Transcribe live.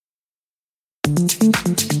Nocturne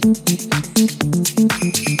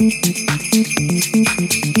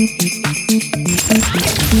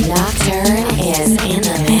is in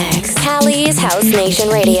the mix. Cali's House Nation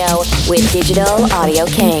Radio with Digital Audio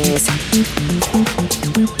Kings.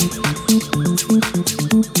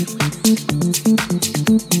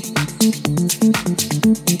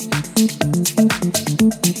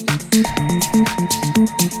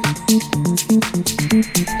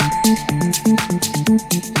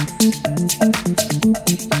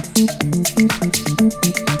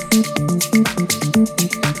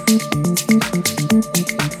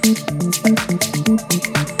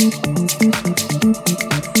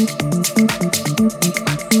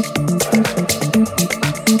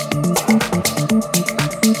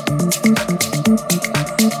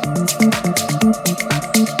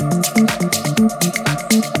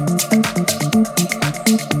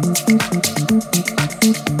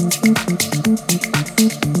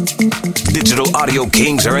 Audio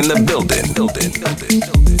Kings are in the building.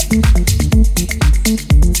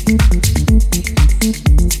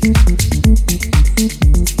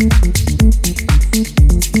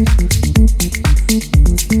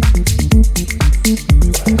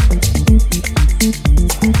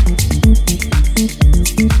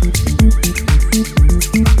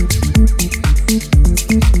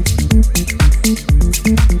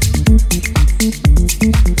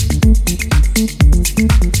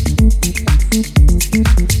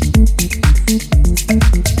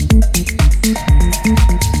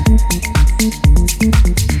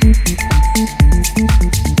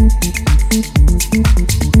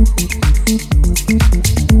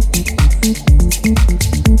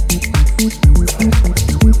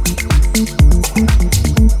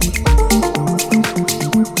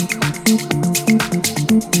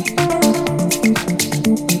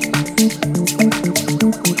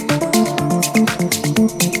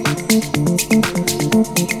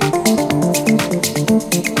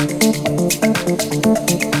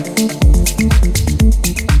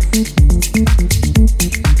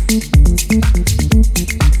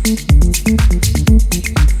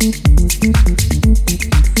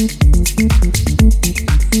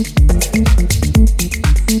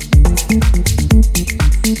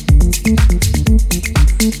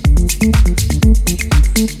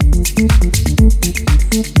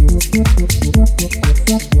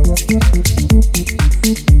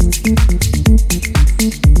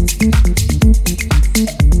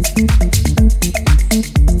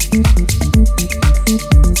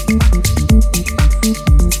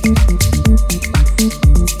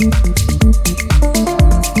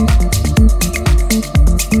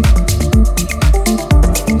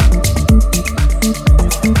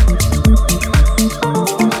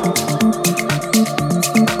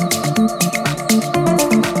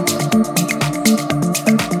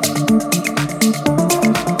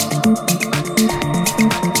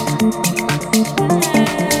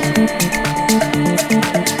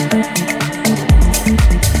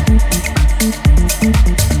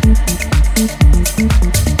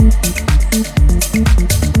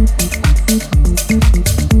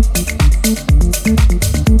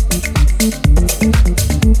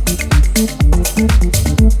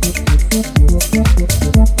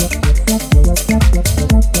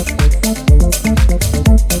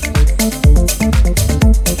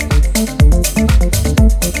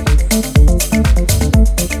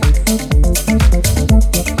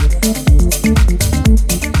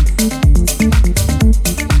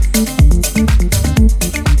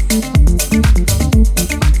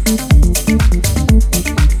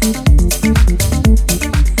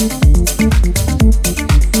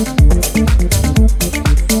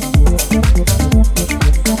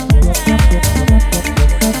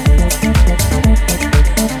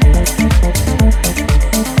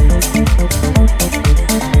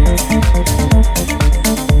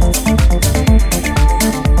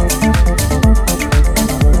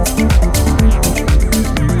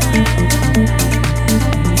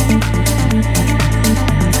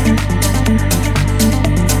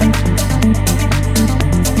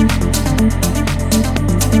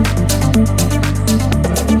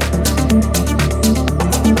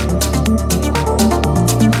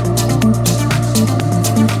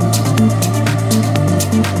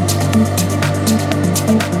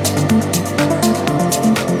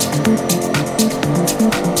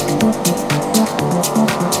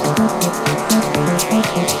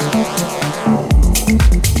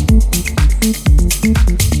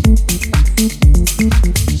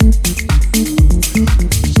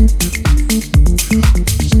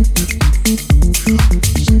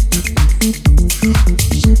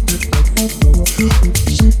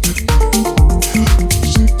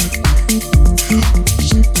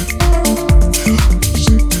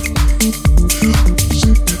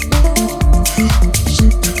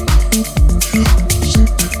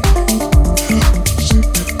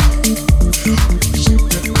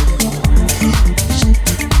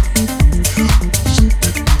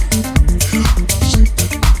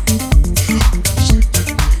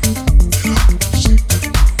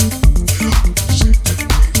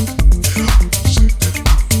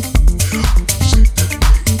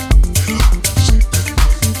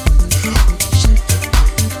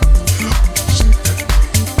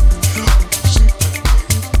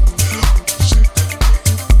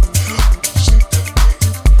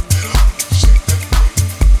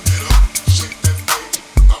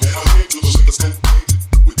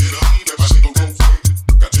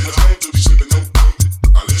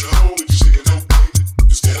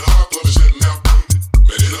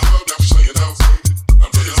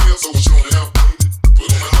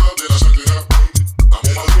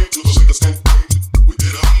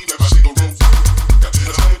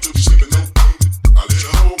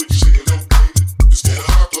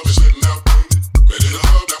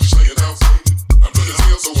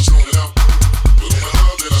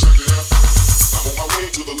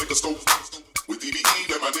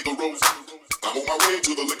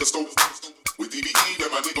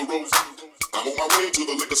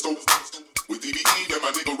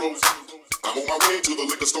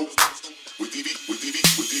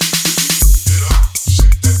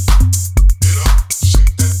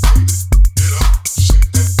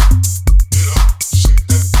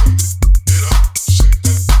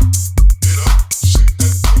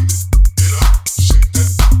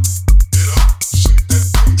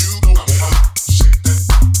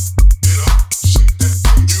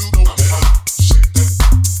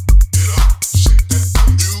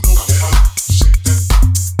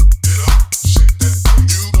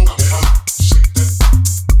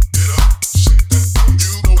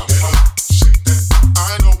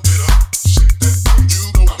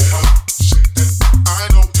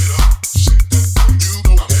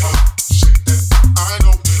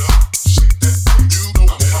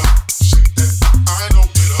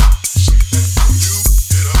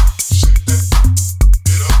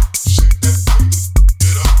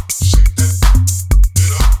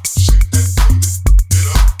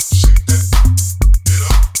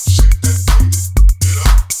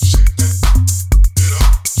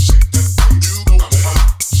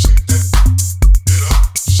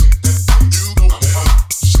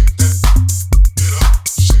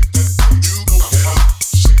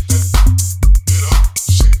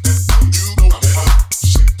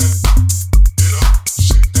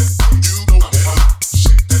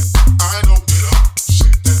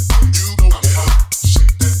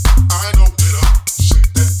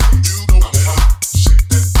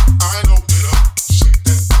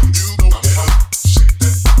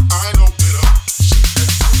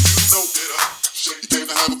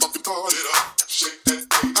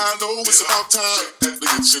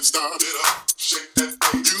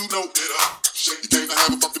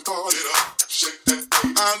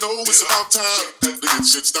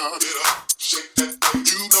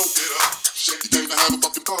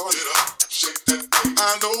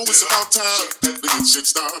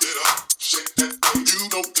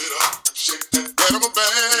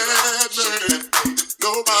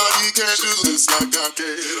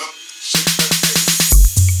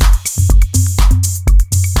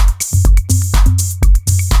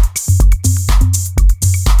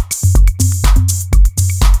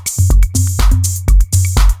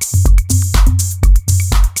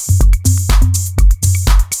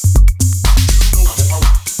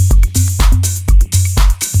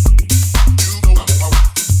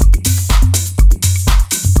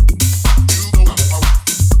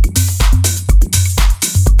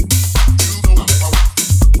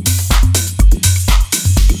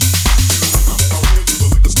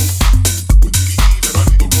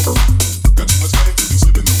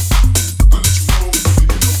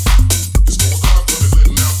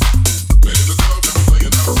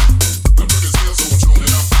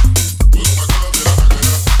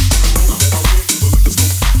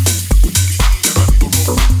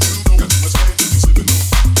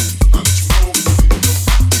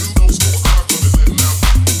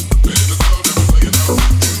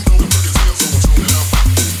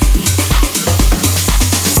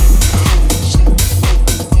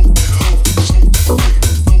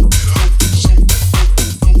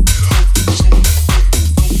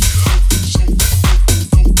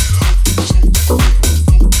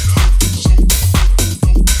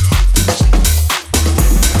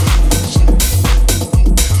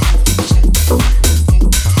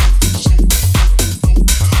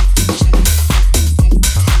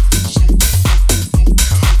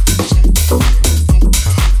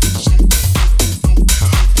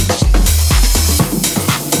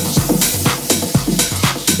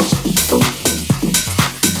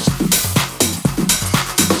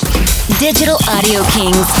 Digital Audio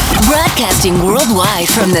Kings, broadcasting worldwide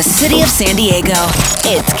from the city of San Diego.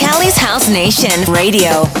 It's Cali's House Nation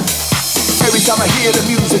Radio. Every time I hear the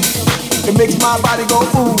music, it makes my body go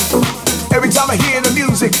ooh. Every time I hear the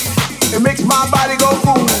music, it makes my body go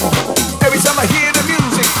ooh. Every time I hear the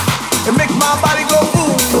music, it makes my body go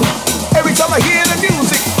ooh. Every time I hear the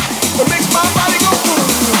music, it makes my body go ooh.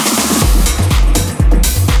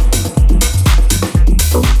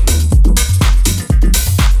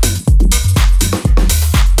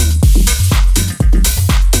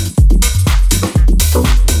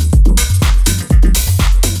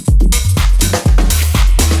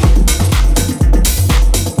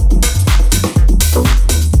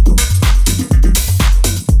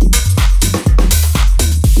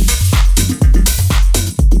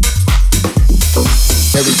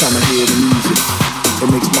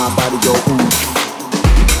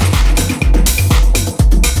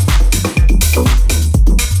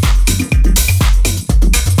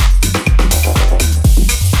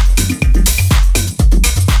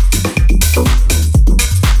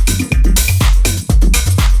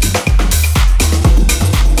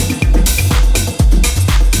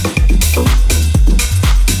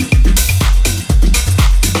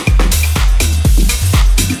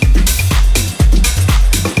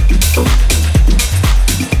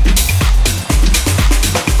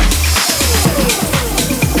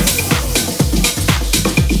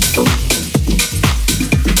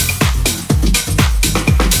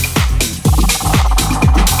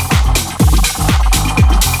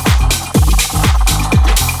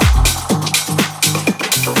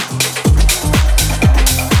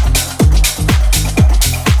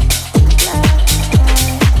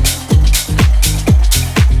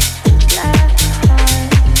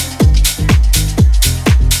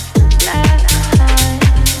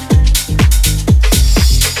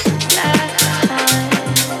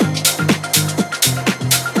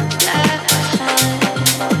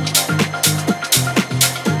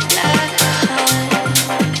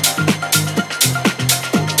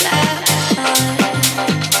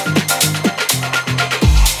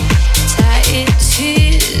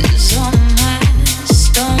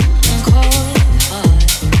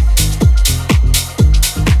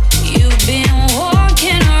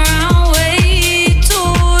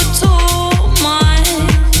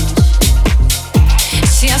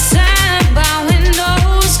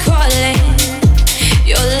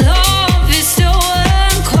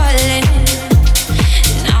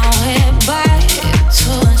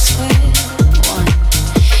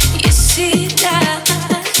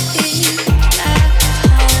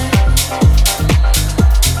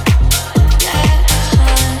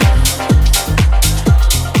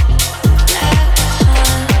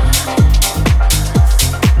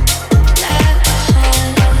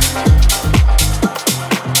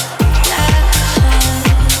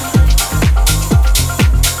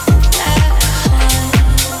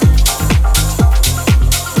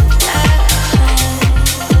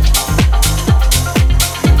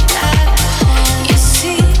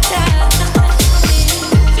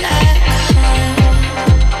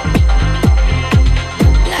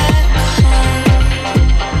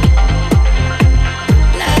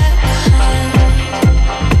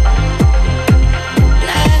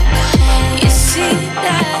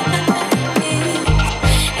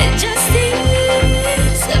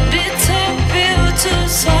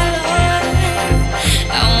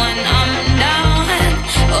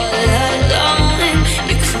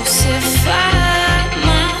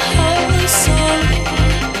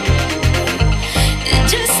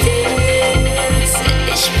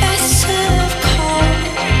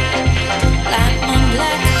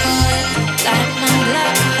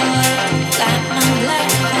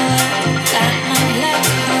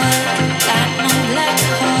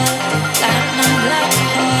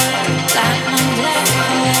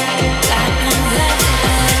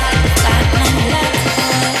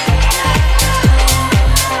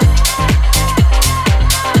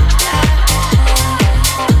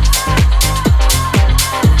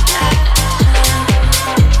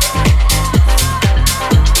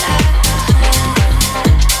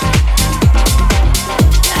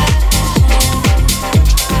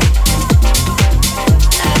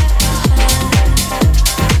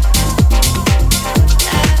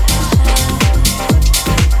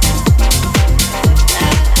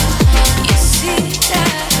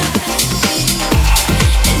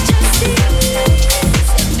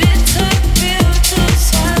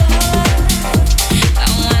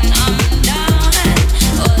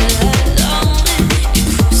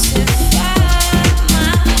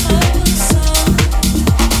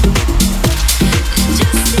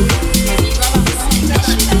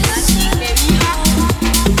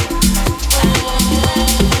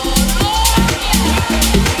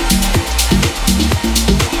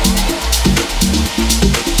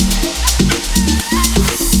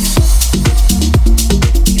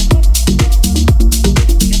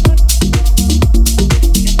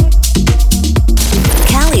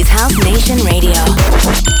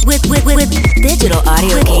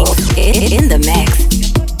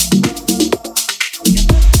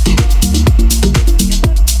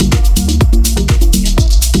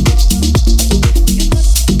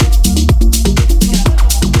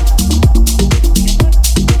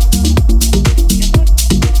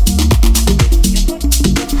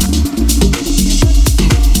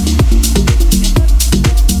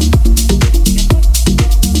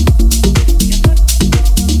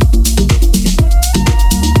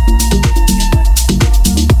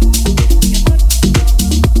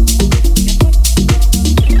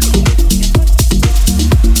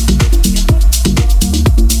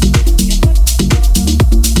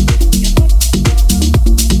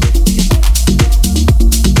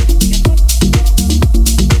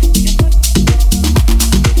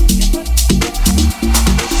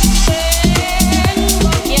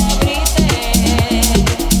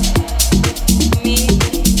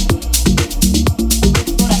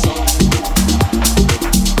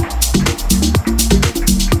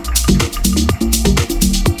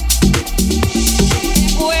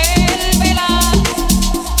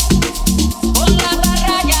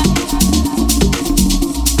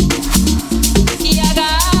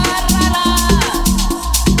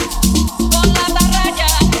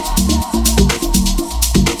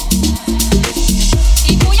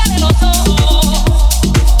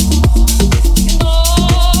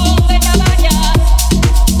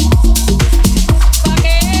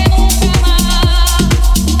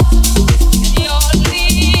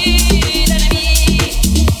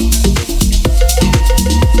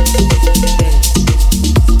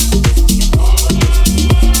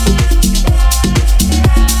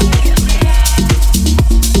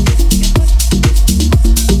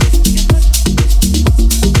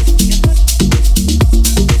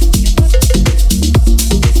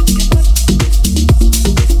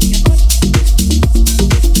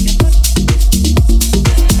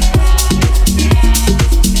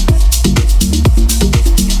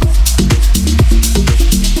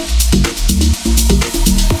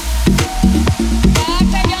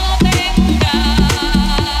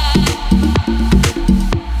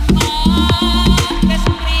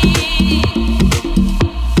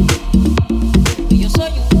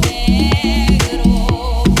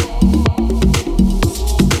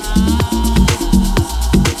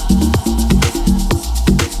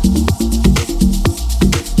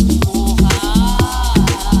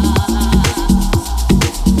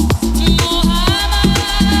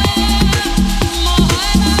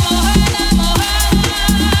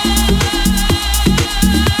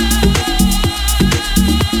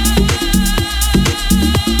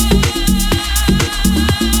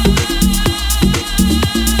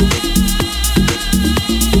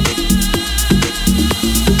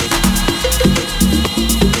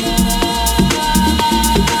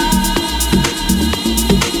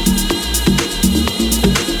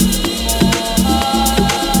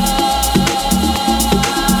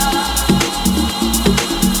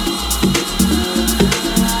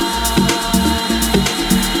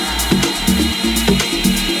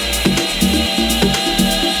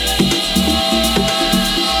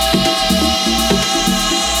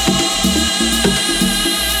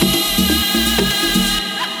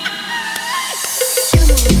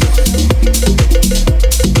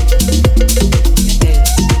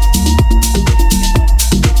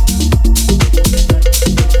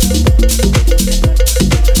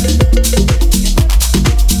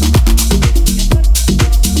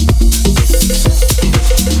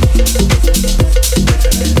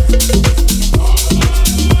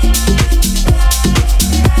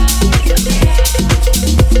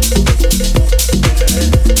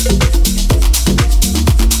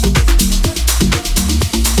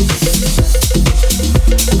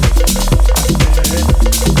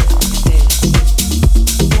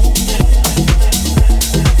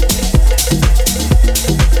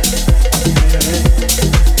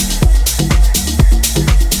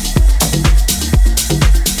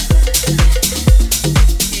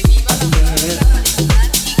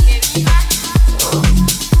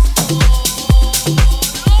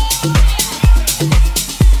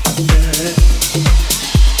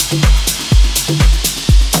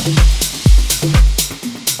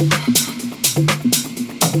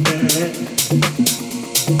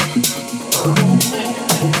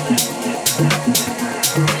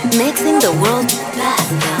 the world's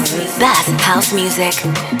best house music.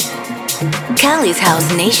 Cali's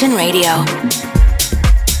House Nation Radio.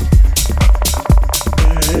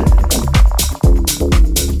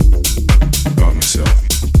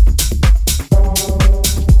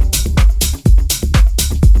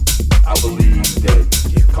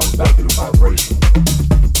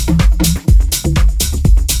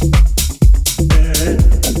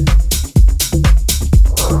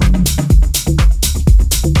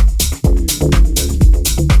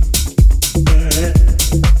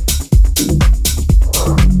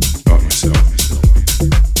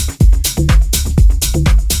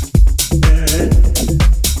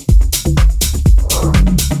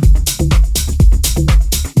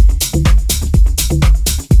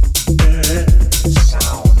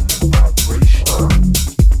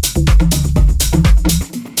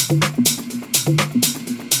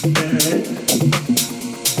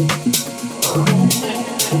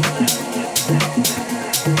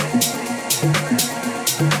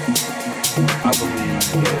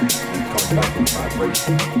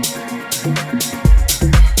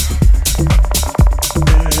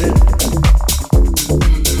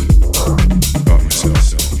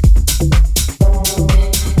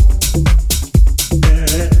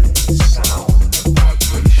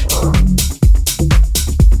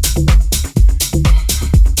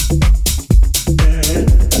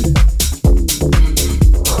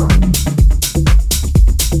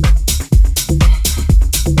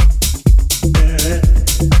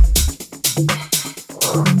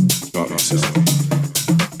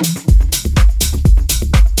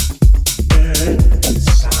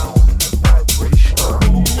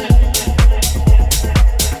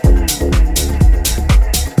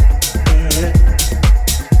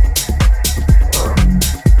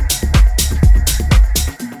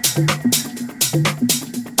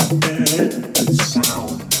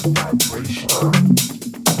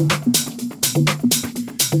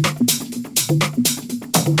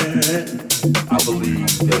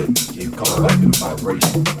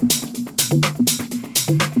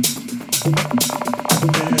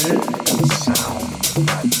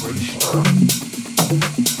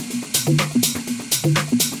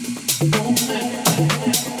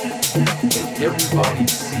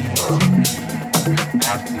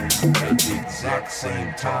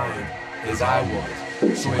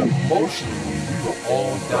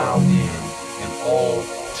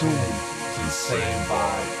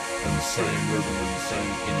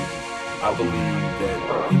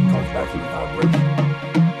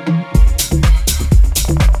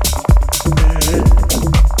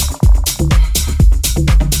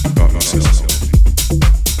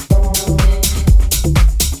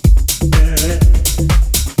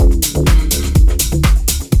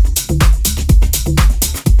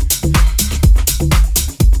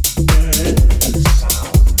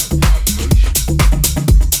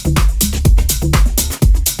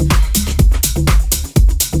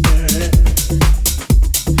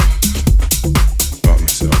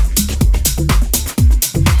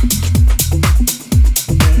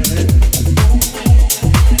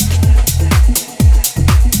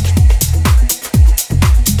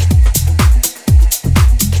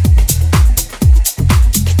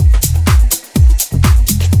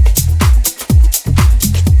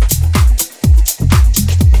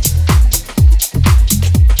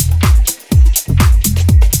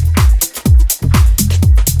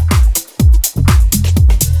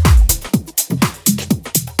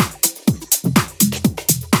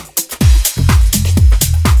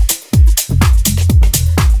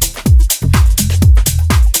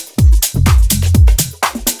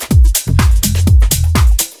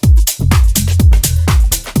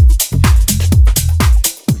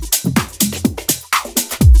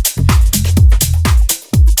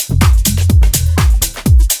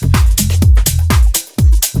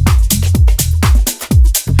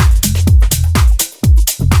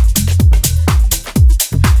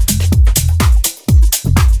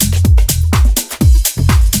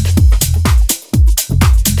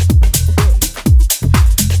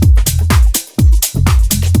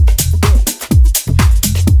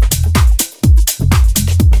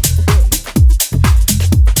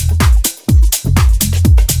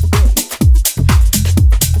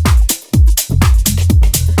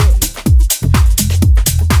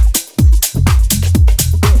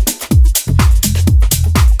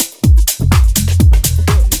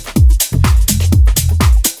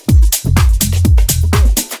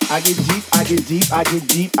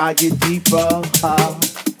 I get deeper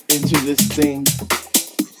into this thing.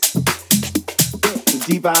 The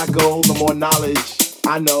deeper I go, the more knowledge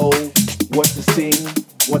I know what to sing,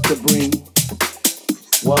 what to bring.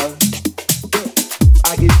 What?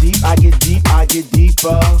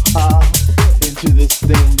 deeper into this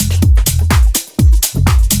thing.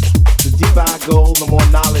 The deeper I go, the more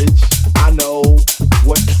knowledge I know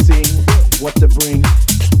what to sing, what to bring.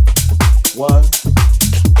 What?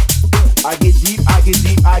 I get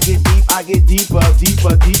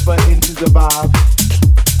deeper into the vibe.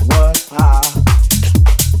 What?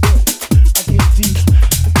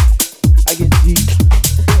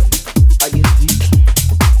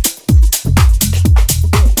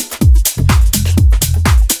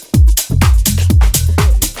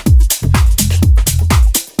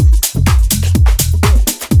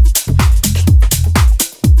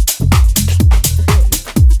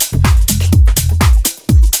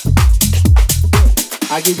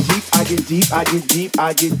 I get deep. I get deep.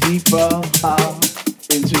 I get deeper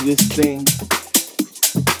into this thing.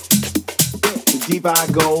 The deeper I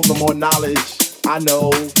go, the more knowledge I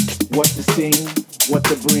know what to sing, what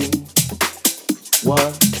to bring.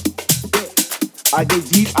 What? I get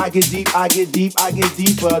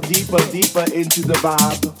deeper into the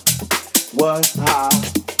vibe. What?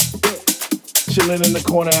 Chilling in the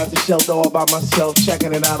corner at the shelter all by myself,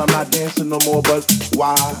 checking it out. I'm not dancing no more, but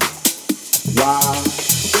why?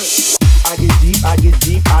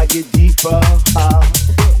 I get deeper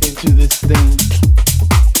into this thing.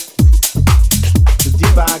 The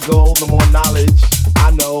deeper I go, the more knowledge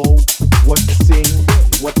I know what to sing,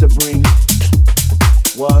 what to bring.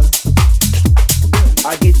 What?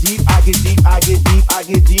 I get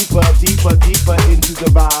deeper into the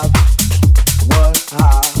vibe. What?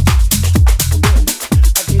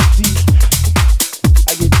 I get deep.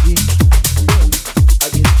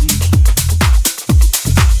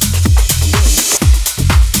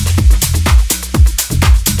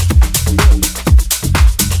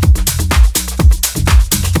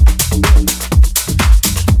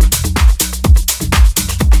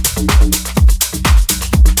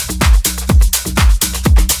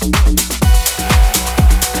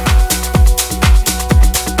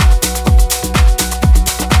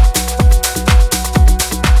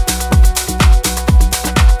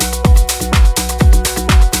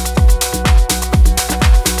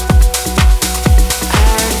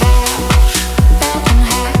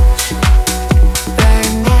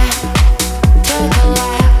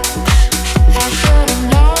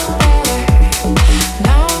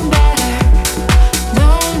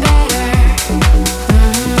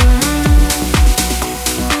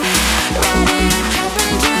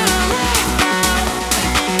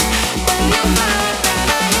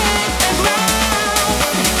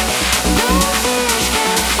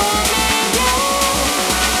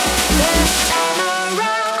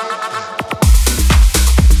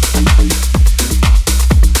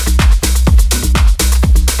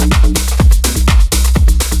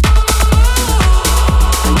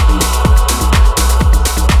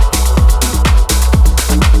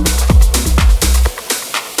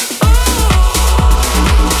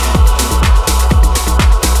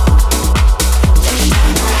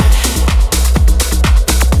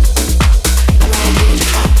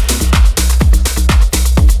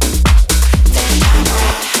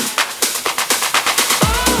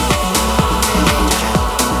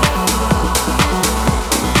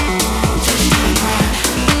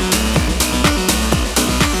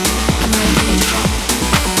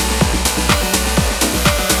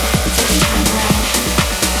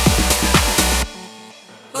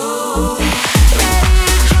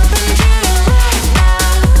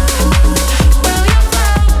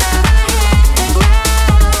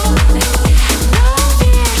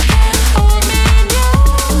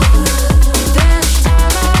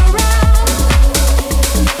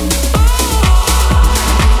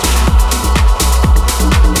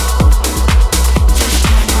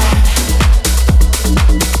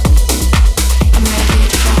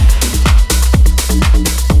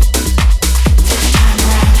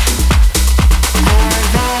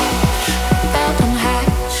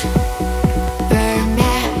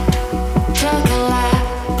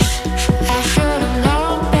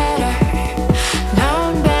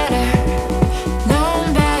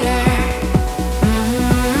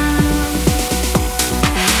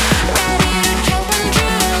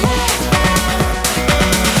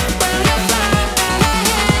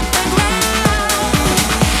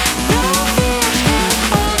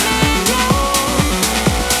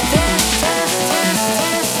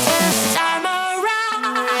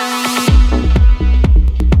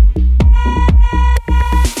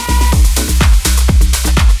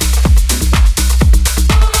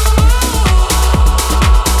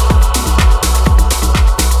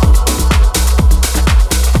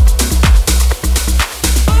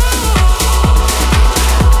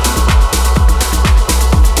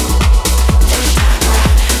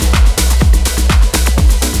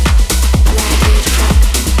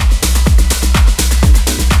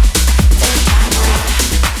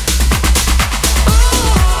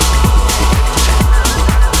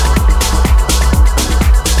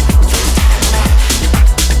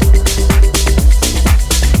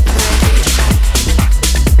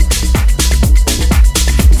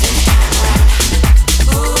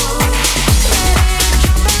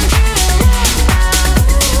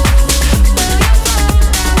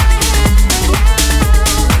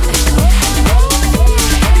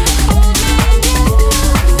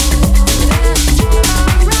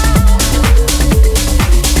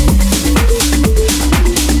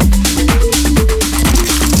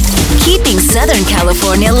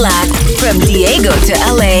 California live from Diego to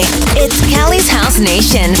LA. It's Cali's House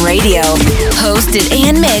Nation Radio, hosted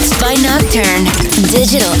and mixed by Nocturne,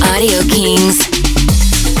 Digital Audio Kings.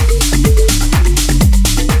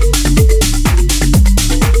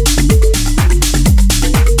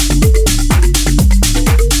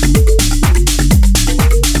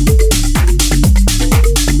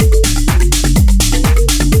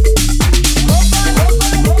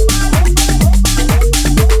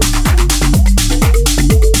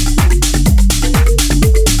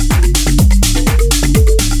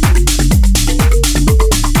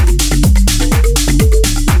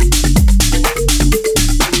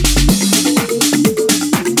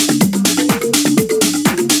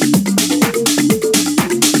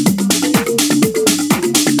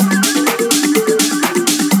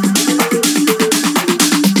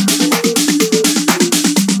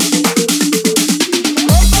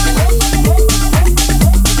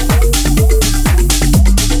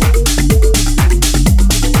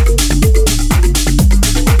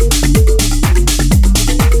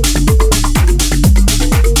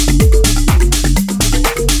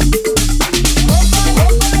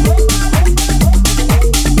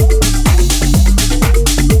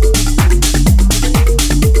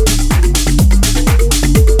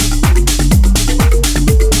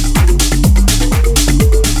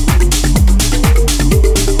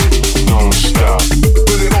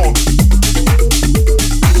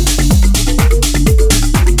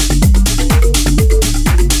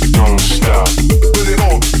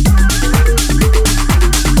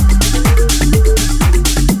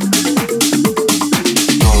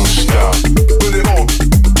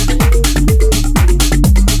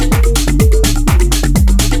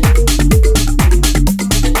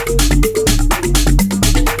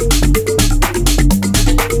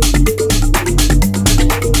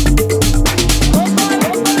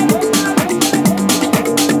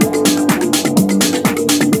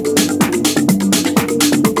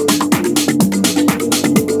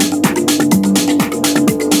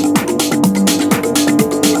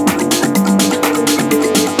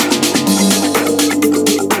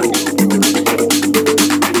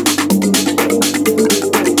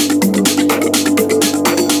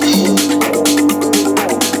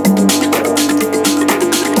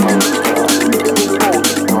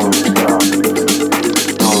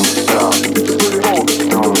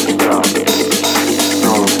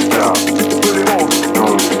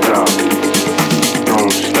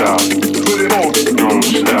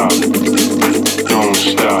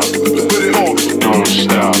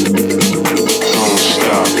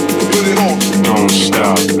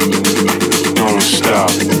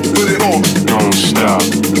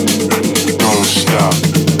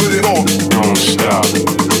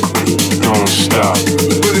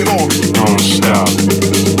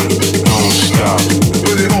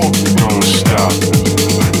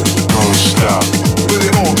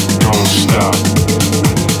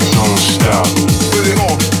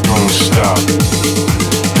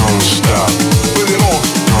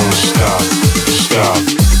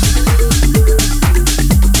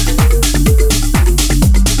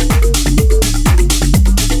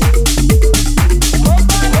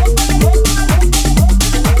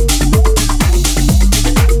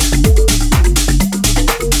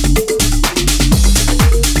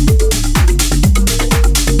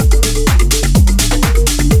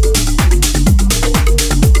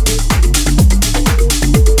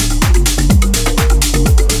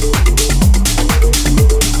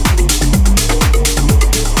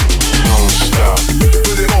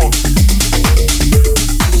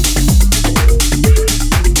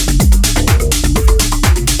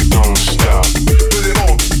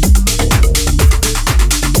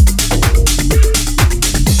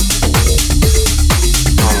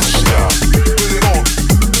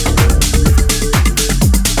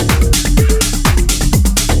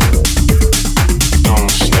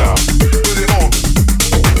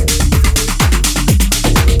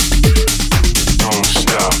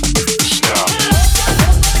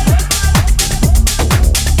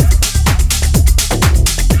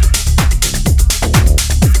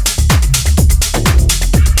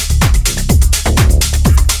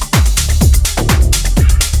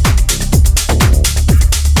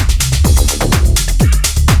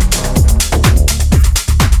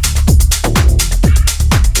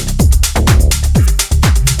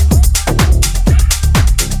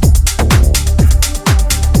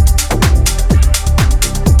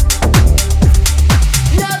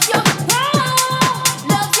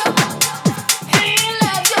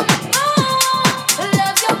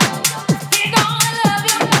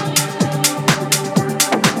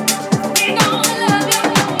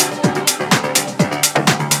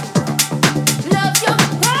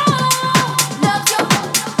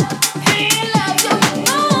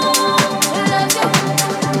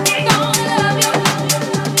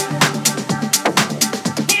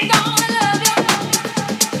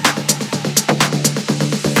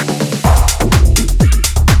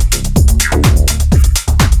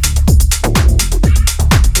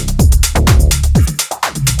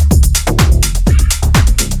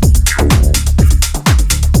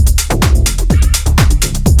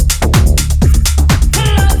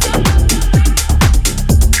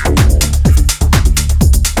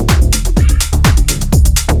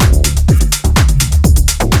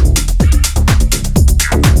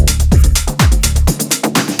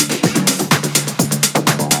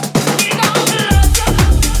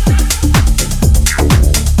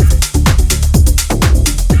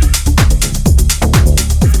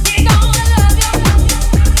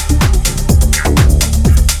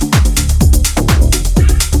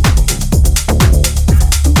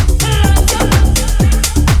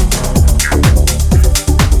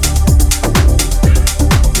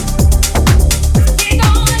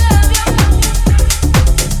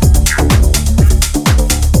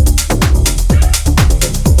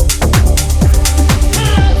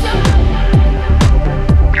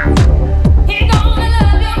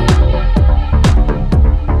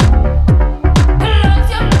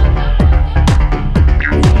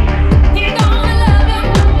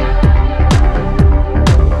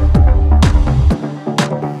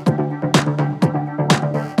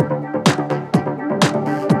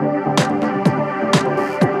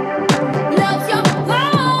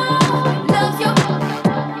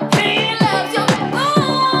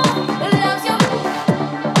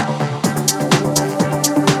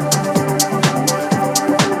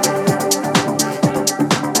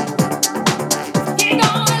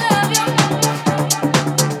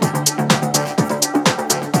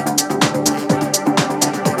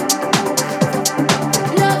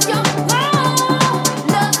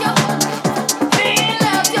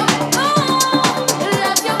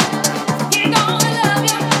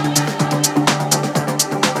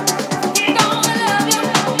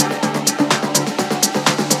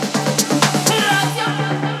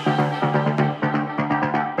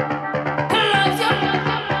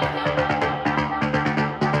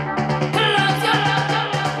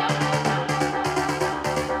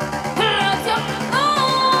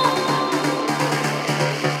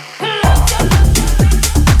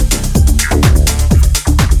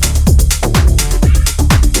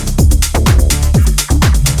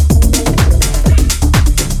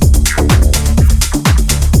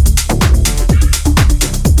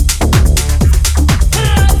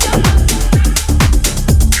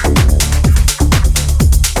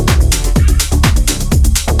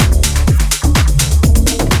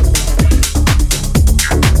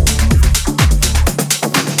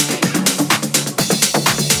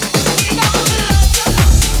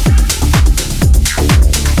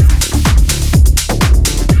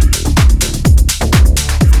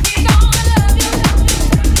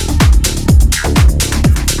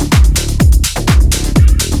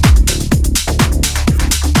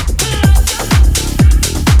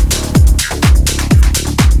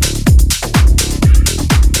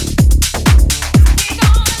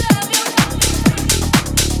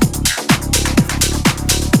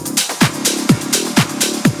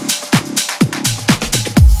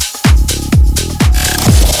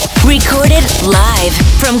 Recorded live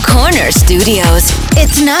from Corner Studios.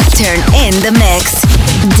 It's Nocturne in the mix.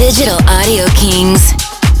 Digital Audio Kings.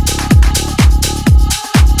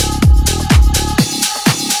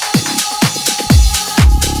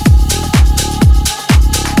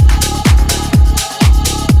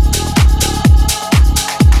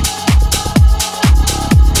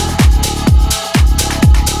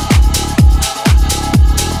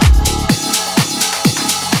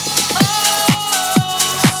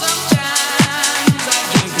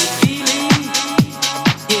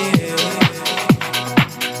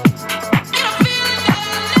 Feeling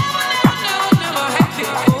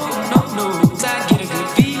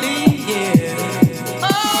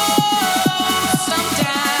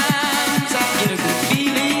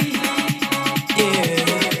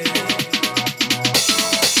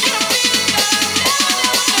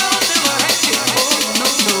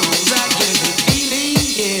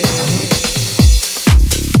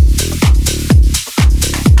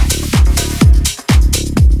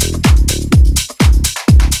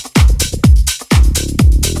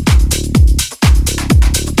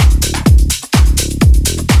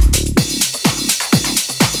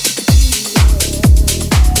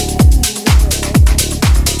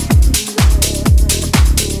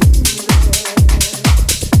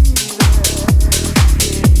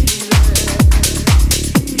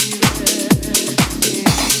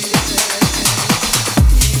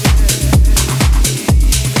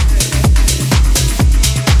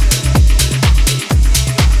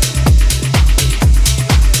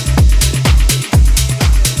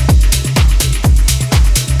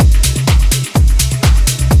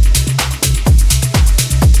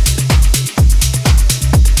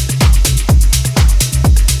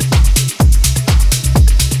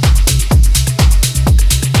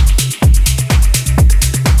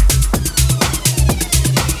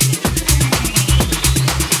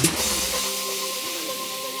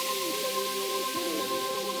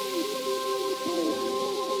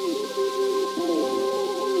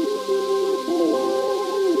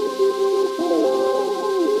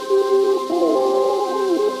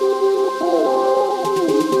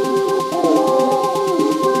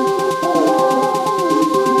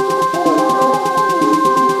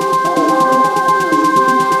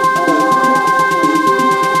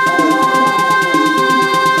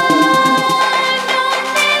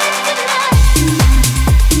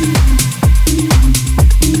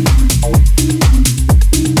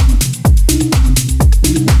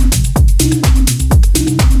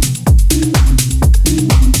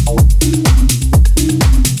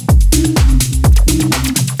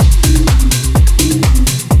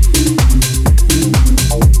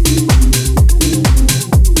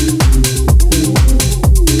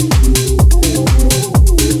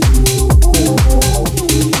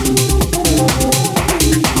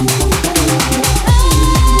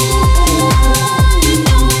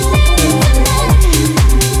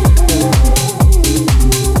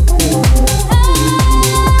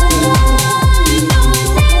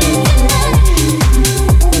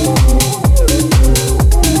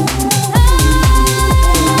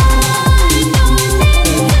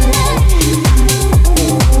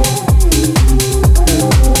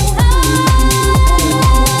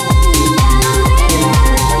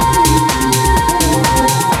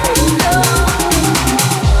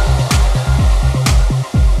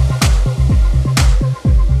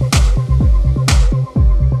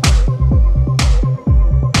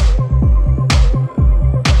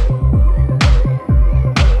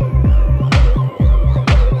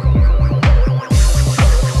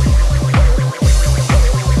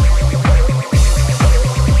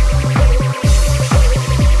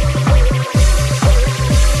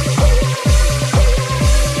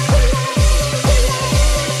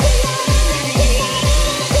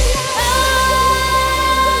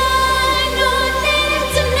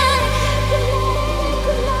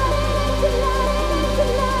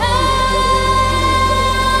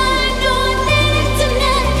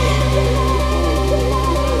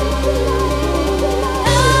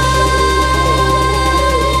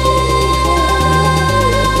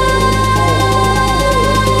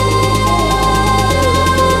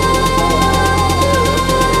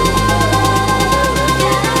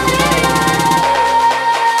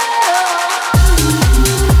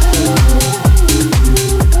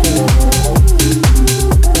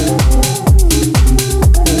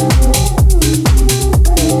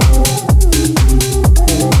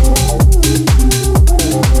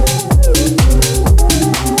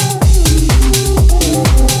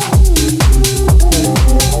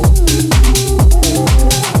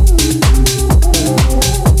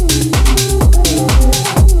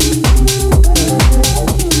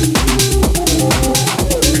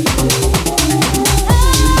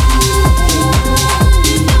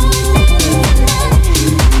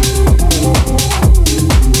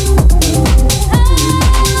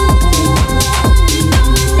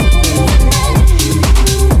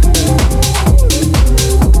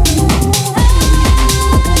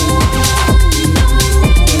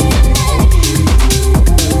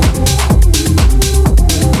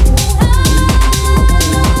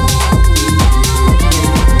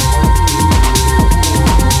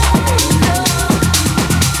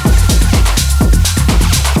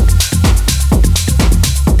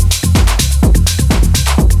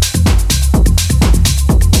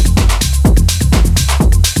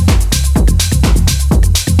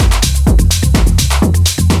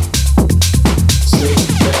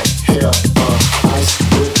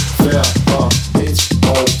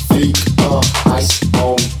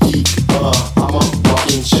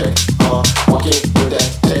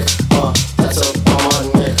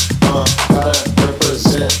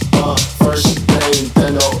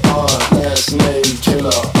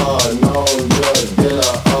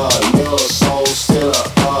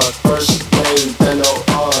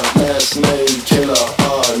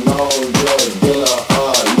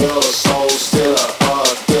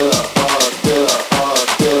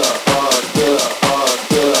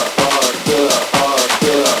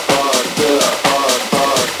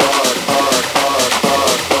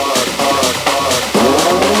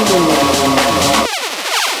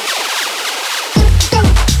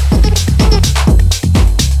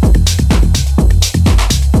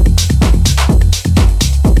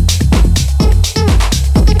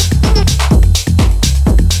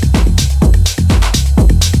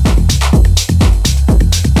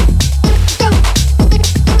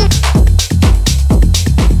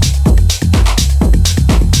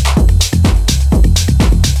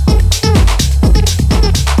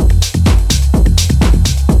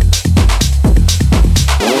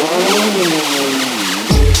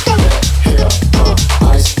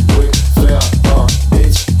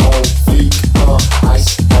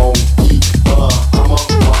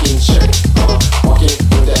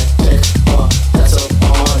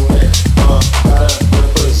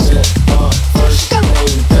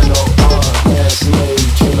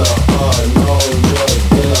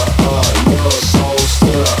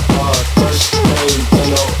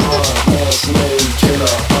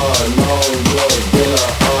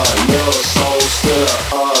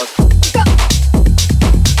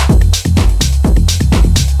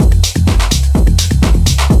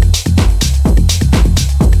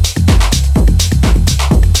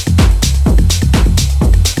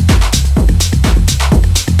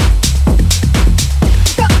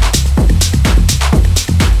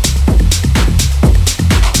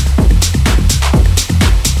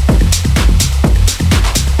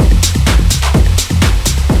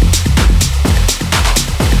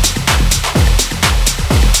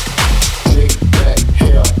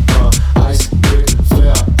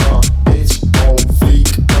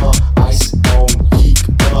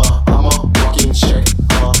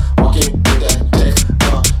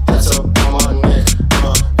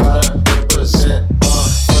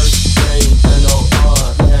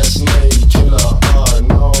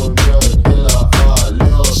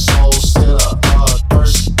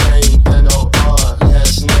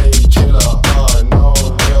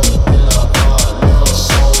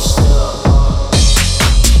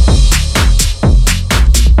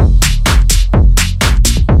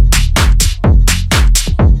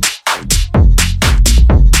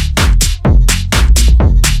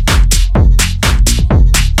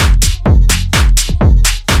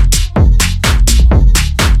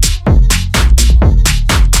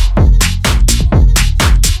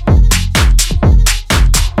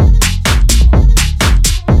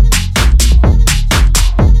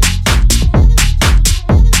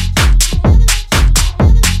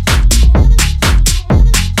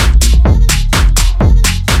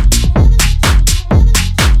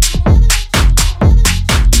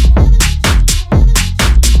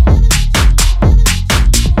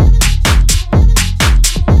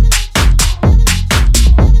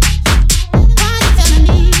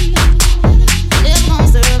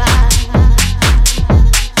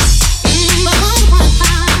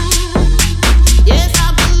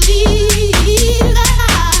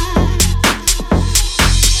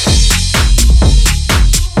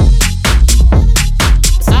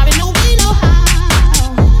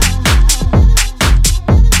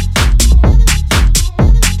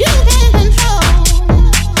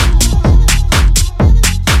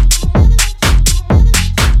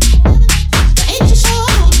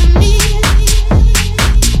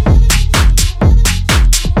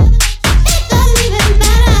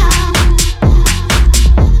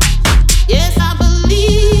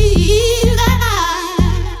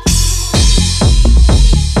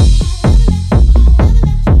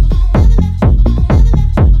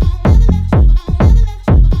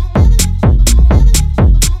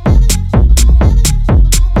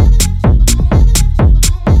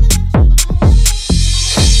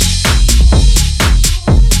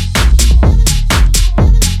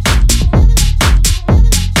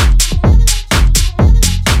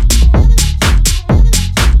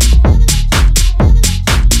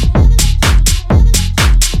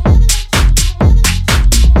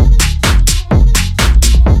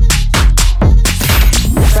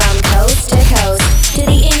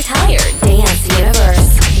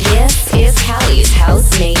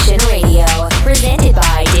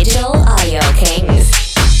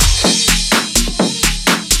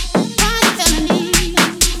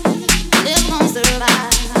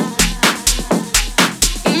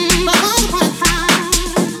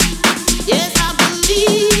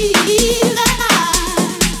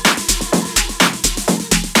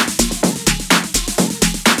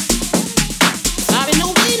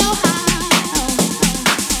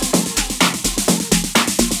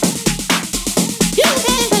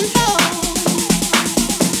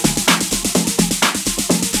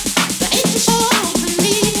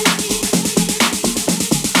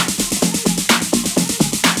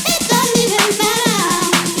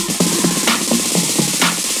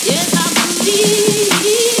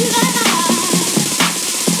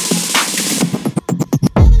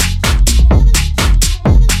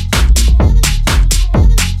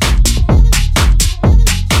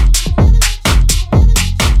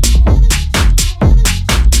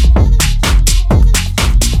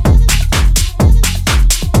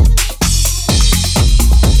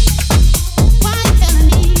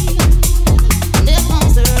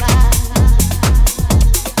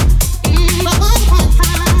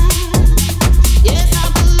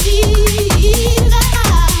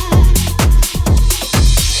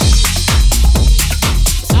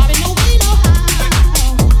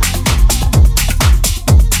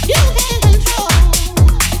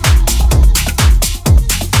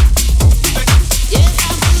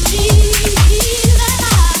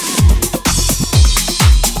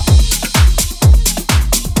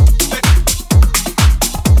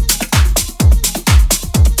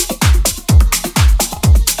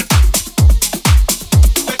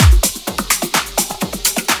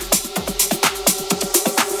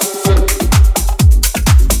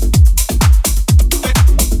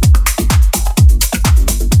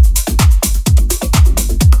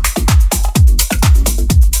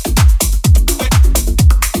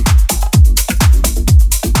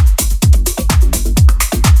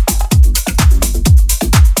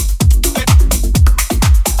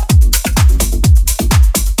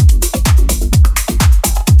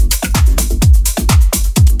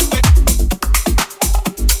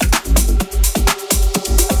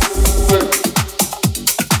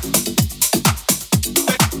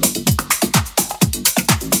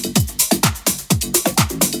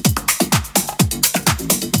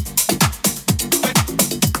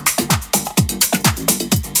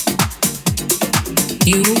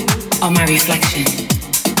You are my reflection.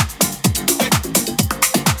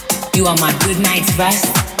 You are my good night's rest,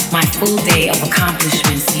 my full day of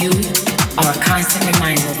accomplishments. You are a constant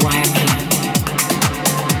reminder of why I'm here.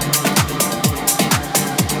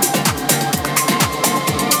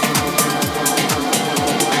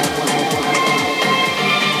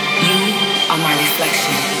 You are my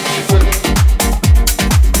reflection.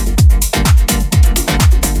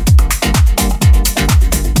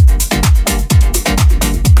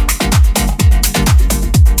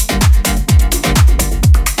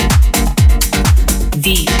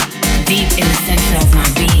 Deep, deep in the center of my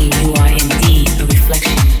being, you are indeed a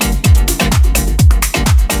reflection.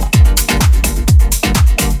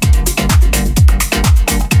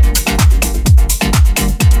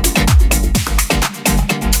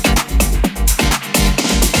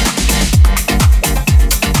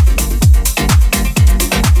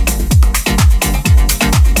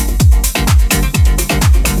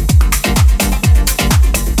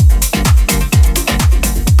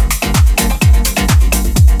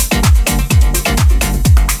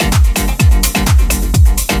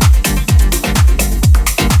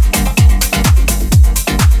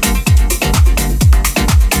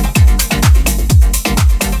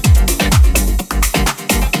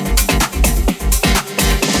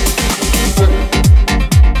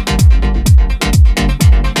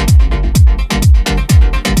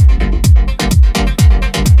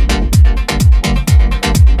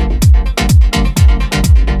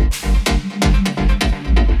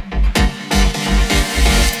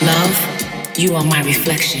 You are my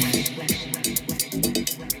reflection.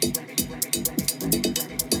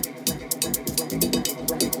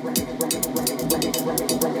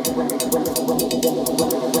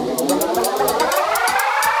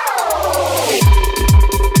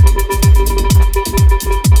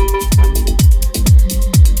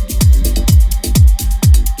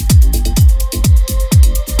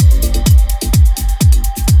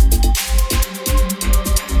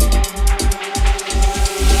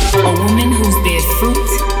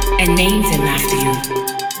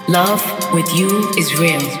 Love with you is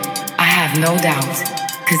real, I have no doubt,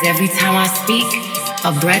 'cause every time I speak,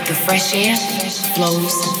 a breath of fresh air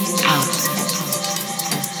flows out.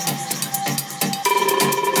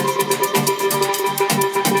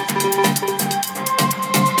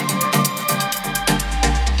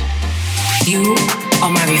 You are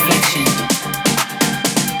my reflection.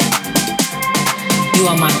 You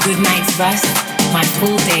are my good night's rest, my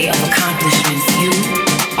full day of accomplishments. You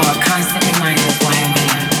are a constant reminder of why I'm here.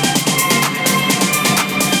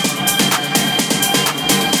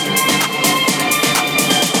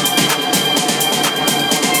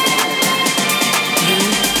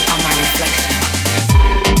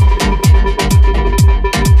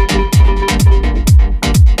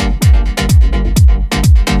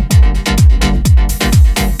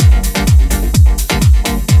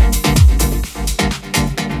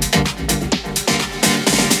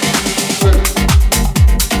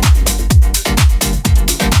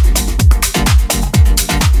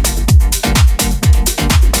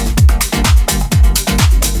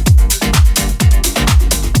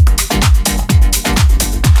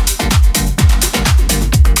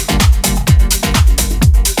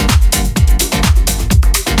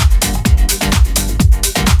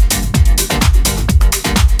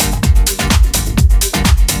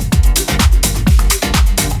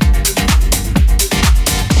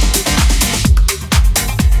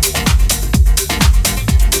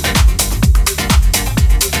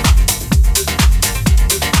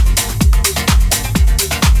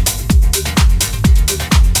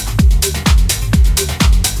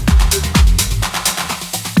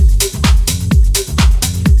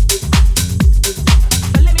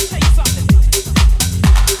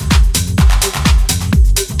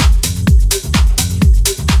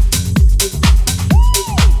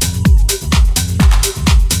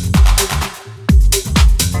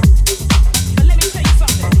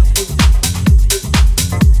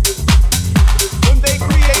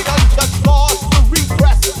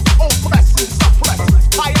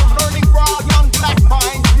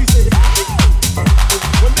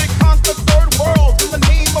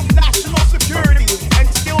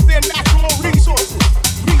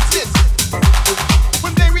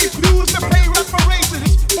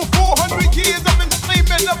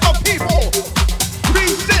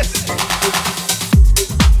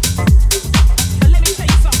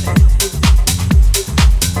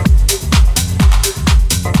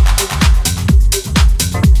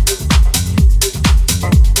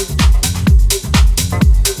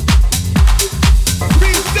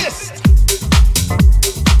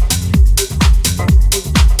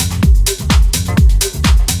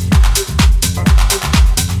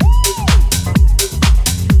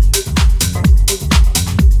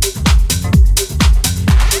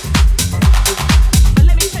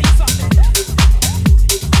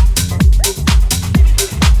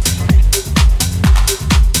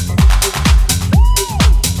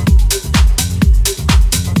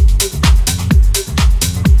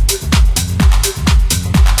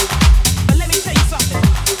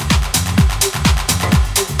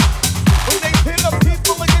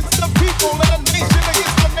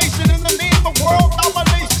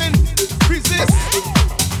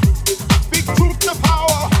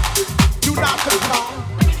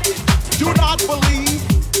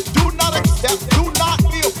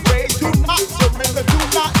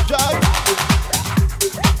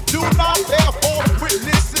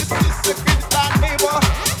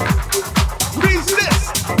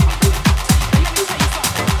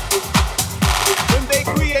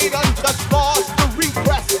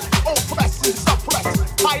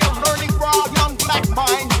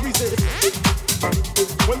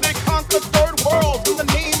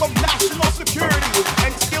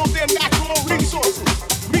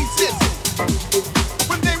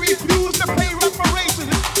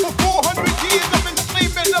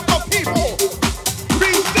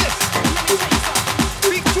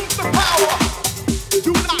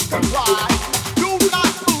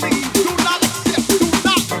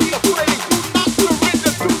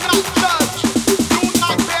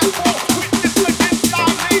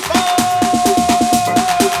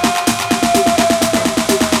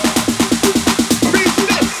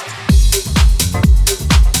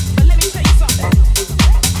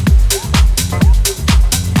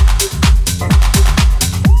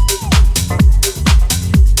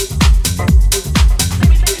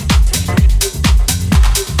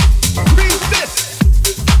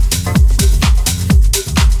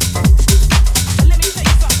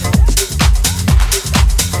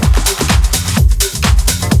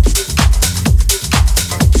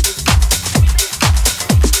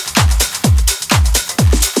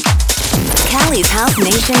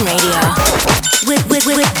 Nation Radio. With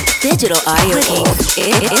Digital Audio Kings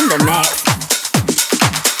in the mix.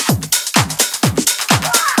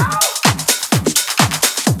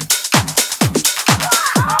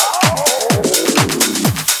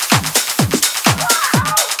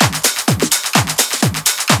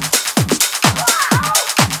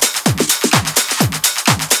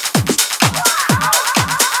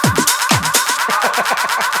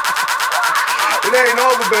 It ain't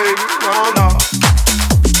over, baby. No, no.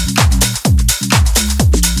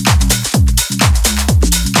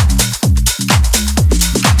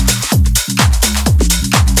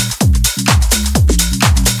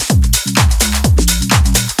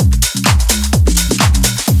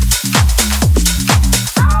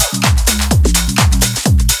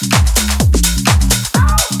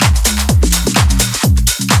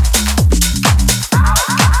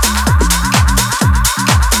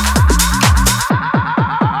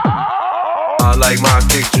 Like my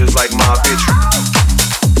kick, just like my bitch.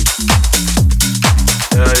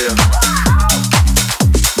 Yeah, yeah.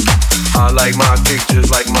 I like my kick,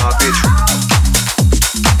 just like my bitch.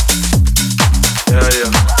 Yeah,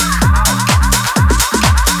 yeah.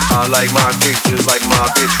 I like my kick, just like my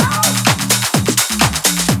bitch.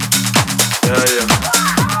 Yeah, yeah.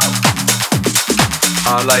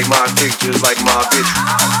 I like my kick, just like my bitch.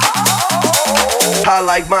 I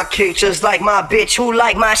like my kick just like my bitch. Who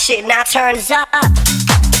like my shit now turns up.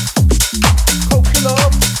 Coke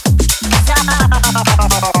up.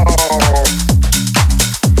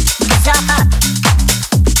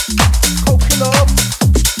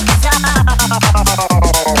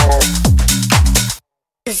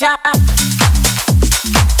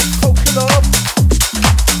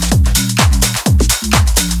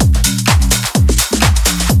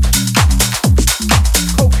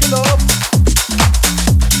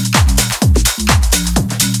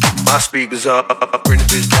 My speakers up, bring the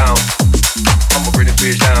bitch down. I'ma bring the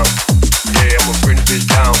bitch down. Yeah, I'ma bring the bitch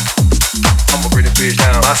down. I'ma bring the bitch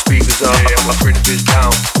down. My speakers up, yeah, I'ma bring the bitch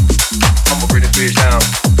down. I'ma bring the bitch down.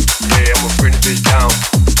 Yeah, I'ma bring the bitch down.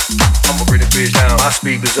 I'ma bring the bitch down. My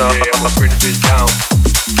speakers up, yeah, I'ma bring the bitch down.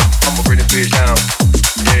 I'ma bring the bitch down.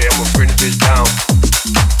 Yeah, I'ma bring the bitch down.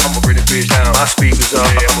 I'ma bring the bitch down. My speakers up,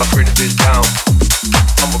 yeah, I'ma bring the bitch down.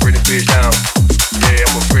 I'ma bring the bitch down. Yeah,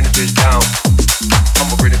 I'ma bring the bitch down.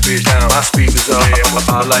 I'ma bring the bitch down. My speakers up. Yeah,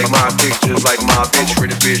 I like my kick just like my bitch. Bring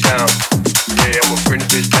the bitch down. Yeah, I'ma bring the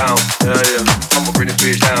bitch down. Yeah, yeah. I'ma bring the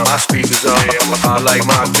bitch down. My speakers up. Yeah, I like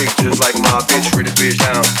my kick just like my bitch. Bring the bitch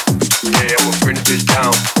down. Yeah, I'ma bring the bitch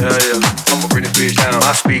down. Yeah, yeah. I'ma bring the bitch down.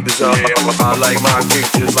 My speakers up. Yeah, I like my kick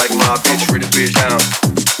just like my bitch. Bring the bitch down.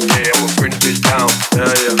 Yeah, I'ma bring the bitch down. Yeah,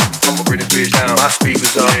 yeah. I'ma bring the bitch down. My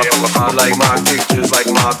speakers up. Yeah, I like my kick just like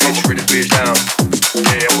my bitch. Bring the bitch down.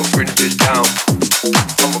 Yeah, I'ma bring the bitch down.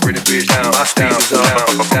 I'ma bring the bitch down. My speakers up.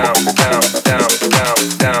 Down, down, down, down, down,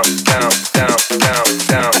 down, down, down, down,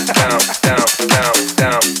 down, down, down,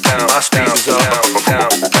 down, down. My speakers up. Down, down,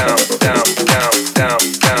 down, down, down, down,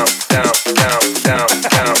 down, down, down, down, down,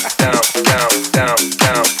 down, down, down,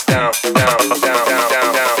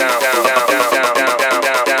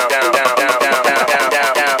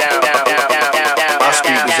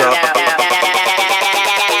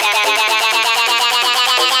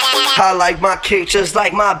 I like my kick just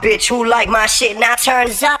like my bitch. Who like my shit now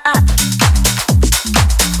turns up.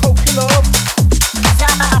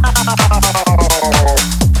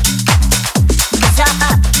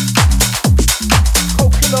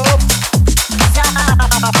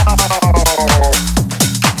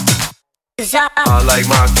 I like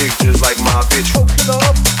my kick just like my bitch.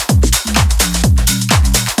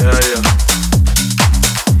 Yeah, yeah.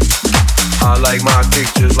 I like my kick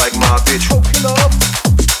just like my bitch.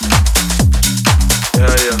 Yeah,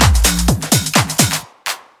 yeah.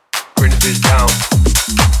 Bring the bitch down.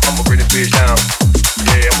 I'ma bring the bitch down.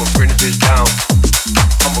 Yeah, I'ma bring the bitch down.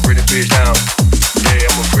 I'ma bring the bitch down. Yeah,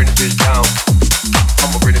 I'ma bring the bitch down.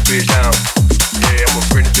 I'ma bring the bitch down. Yeah, I'ma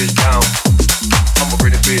bring the bitch down. I'ma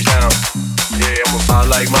bring the bitch down. Yeah, I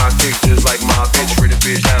like my kick just like my bitch. Bring the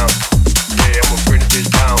bitch down. Yeah, I'ma bring the bitch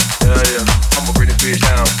down. Yeah, yeah. I'ma bring the bitch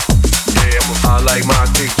down. Yeah, I like my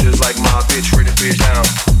kick just like my bitch. Bring the bitch down.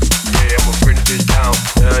 Yeah, I'ma bring the bitch down.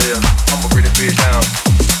 Yeah, yeah. I'ma bring the bitch down.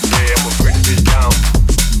 Yeah, I'ma bring the bitch down.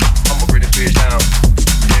 I'ma bring the bitch down.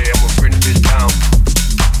 Yeah, I'ma bring the bitch down.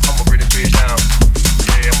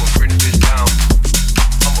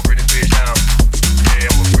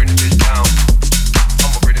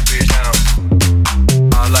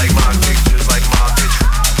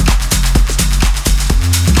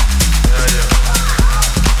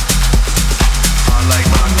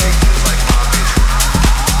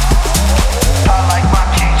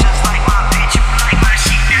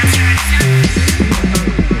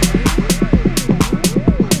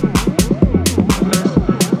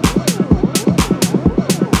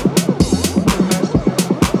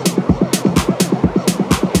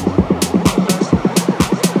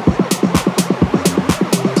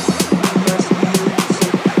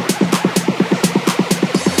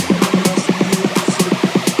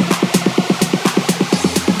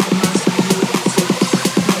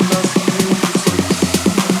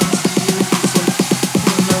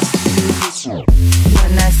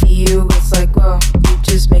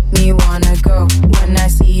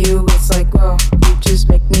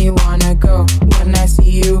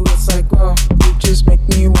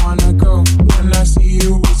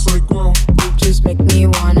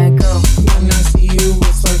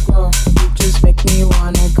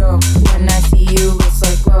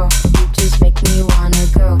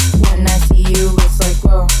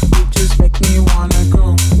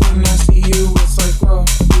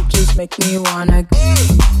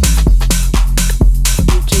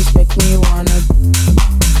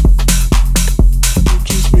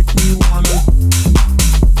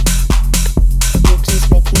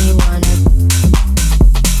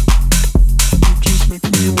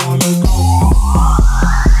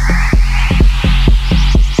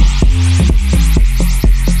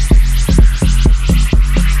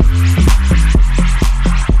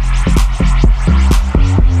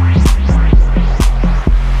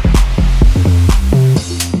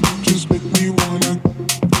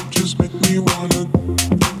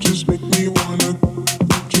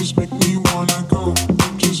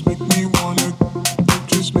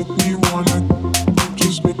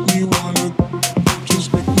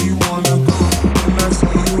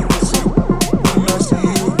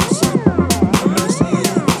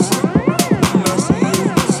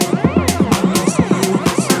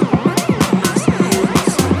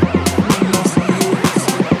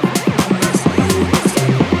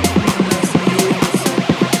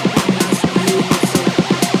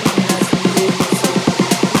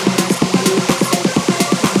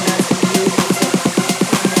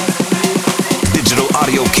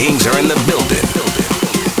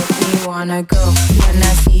 wanna go.